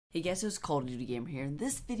Hey guys, it's Call of Duty Gamer here. In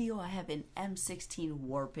this video, I have an M16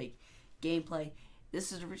 Warpig gameplay.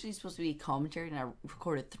 This is originally supposed to be a commentary, and I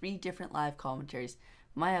recorded 3 different live commentaries.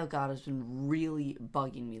 My Elgato has been really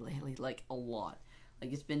bugging me lately, like a lot.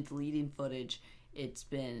 Like it's been deleting footage. It's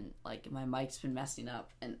been like my mic's been messing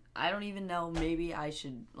up, and I don't even know. Maybe I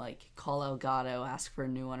should like call Elgato, ask for a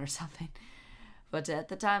new one or something. But at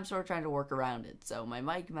the time, sort of trying to work around it. So my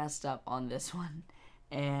mic messed up on this one.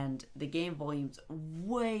 And the game volume's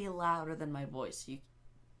way louder than my voice. You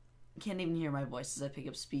can't even hear my voice as I pick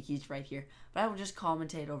up speakies right here. But I will just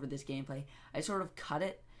commentate over this gameplay. I sort of cut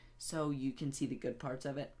it so you can see the good parts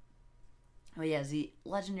of it. But yeah, the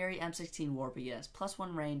legendary M16 Warpig has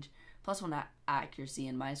 +1 range, +1 accuracy,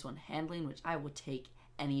 and -1 handling, which I will take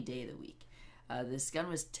any day of the week. This gun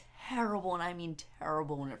was terrible, and I mean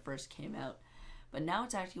terrible, when it first came out. But now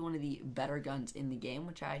it's actually one of the better guns in the game,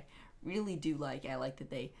 which I really do like. I like that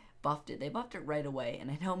they buffed it. They buffed it right away, and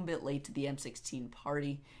I know I'm a bit late to the M16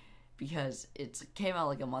 party because it came out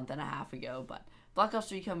like a month and a half ago, but Black Ops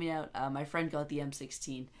 3 coming out, my friend got the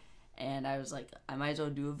M16, and I was like, I might as well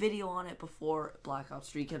do a video on it before Black Ops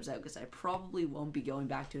 3 comes out, because I probably won't be going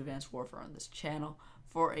back to Advanced Warfare on this channel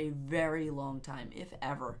for a very long time, if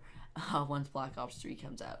ever, once Black Ops 3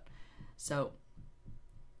 comes out. So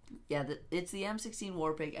yeah, it's the M16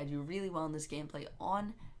 Warpig. I do really well in this gameplay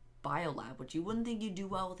on Biolab, which you wouldn't think you'd do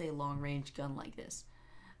well with a long-range gun like this.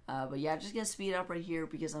 But yeah, I'm just going to speed up right here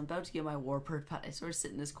because I'm about to get my Warbird, but I sort of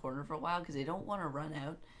sit in this corner for a while because I don't want to run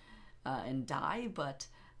out and die, but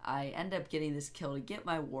I end up getting this kill to get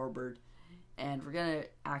my Warbird, and we're going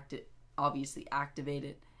to obviously activate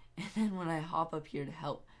it, and then when I hop up here to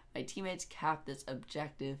help my teammates cap this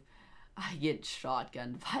objective, I get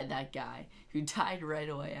shotgunned by that guy who died right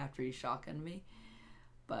away after he shotgunned me.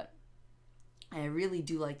 But I really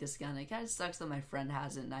do like this gun. It kind of sucks that my friend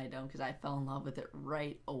has it and I don't, because I fell in love with it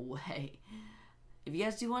right away. If you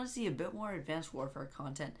guys do want to see a bit more Advanced Warfare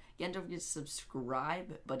content, again, don't forget to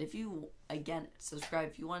subscribe. But if you, again, subscribe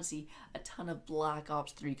if you want to see a ton of Black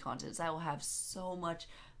Ops 3 content. I will have so much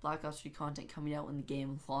Black Ops 3 content coming out when the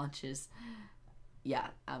game launches.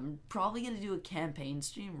 Yeah, I'm probably going to do a campaign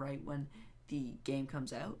stream right when the game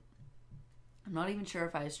comes out. I'm not even sure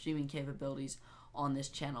if I have streaming capabilities on this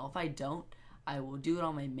channel. If I don't, I will do it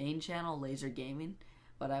on my main channel, Laser Gaming,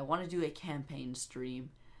 but I want to do a campaign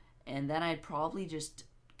stream, and then I'd probably just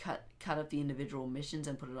cut up the individual missions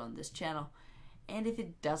and put it on this channel. And if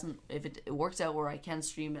it works out where I can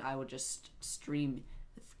stream it, I would just stream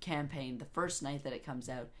the campaign the first night that it comes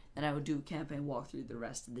out, then I would do a campaign walkthrough the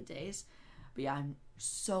rest of the days. But yeah, I'm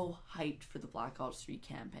so hyped for the Black Ops 3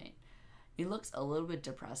 campaign. It looks a little bit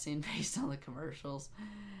depressing based on the commercials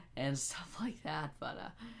and stuff like that, but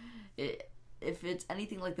if it's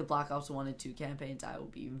anything like the Black Ops 1 and 2 campaigns, I will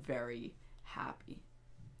be very happy.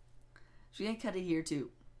 So we're going to cut it here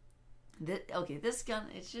too. Okay, this gun,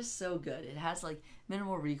 it's just so good. It has like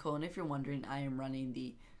minimal recoil, and if you're wondering, I am running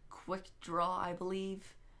the Quick Draw, I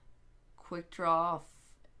believe. Quick Draw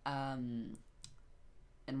and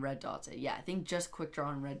Red Dot Sight. Yeah, I think just Quick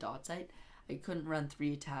Draw and Red Dot Sight. I couldn't run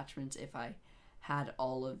 3 attachments if I had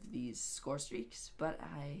all of these score streaks, but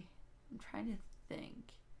I'm trying to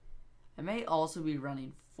think. I may also be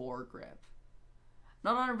running foregrip.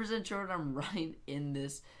 Not 100% sure what I'm running in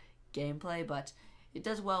this gameplay, but it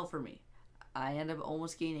does well for me. I end up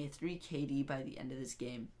almost getting a 3 KD by the end of this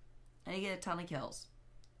game, and I get a ton of kills.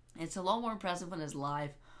 It's a lot more impressive when it's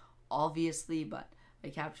live, obviously, but my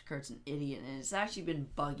capture card's an idiot, and it's actually been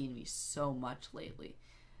bugging me so much lately.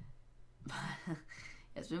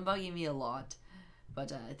 It's been bugging me a lot.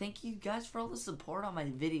 But thank you guys for all the support on my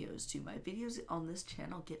videos too. My videos on this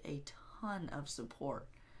channel get a ton of support,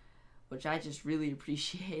 which I just really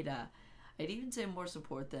appreciate. I'd even say more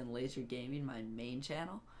support than Laser Gaming, my main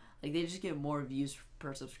channel. Like, they just get more views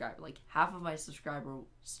per subscriber. Like, half of my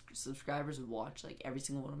subscribers would watch like every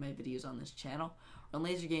single one of my videos on this channel. On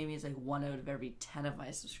Laser Gaming, it's like 1 out of every 10 of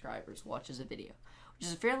my subscribers watches a video, which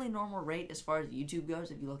is a fairly normal rate as far as YouTube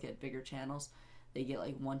goes. If you look at bigger channels, they get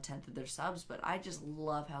like 1/10 of their subs, but I just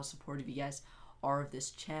love how supportive you guys are of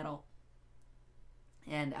this channel,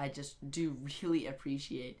 and I just do really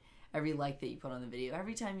appreciate every like that you put on the video,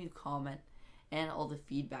 every time you comment, and all the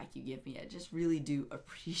feedback you give me. I just really do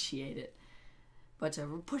appreciate it. But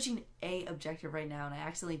we're pushing A objective right now, and I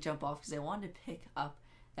accidentally jump off because I wanted to pick up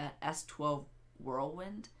that S12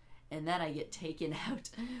 Whirlwind, and then I get taken out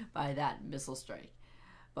by that missile strike.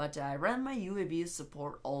 But I run my UAV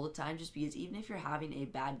support all the time, just because even if you're having a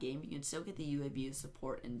bad game, you can still get the UAV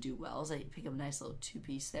support and do well. So I pick up a nice little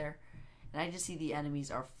 2-piece there. And I just see the enemies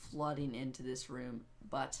are flooding into this room,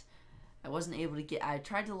 but I wasn't able to get, I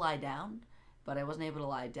tried to lie down, but I wasn't able to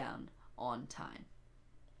lie down on time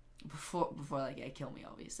before that guy killed me,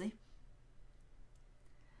 obviously.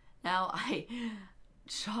 Now, I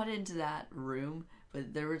shot into that room,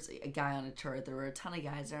 but there was a guy on a turret. There were a ton of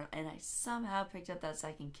guys there, and I somehow picked up that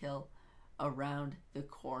second kill around the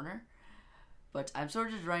corner. But I'm sort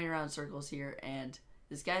of just running around circles here, and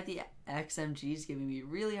this guy at the XMG is giving me a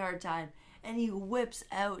really hard time, and he whips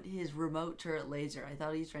out his remote turret laser. I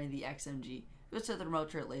thought he was trying the XMG. Whips out the remote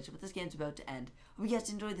turret laser, but this game's about to end. Hope you guys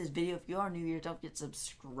enjoyed this video. If you are new here, don't forget to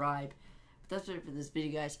subscribe. But that's it for this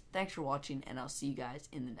video, guys. Thanks for watching, and I'll see you guys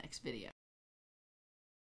in the next video.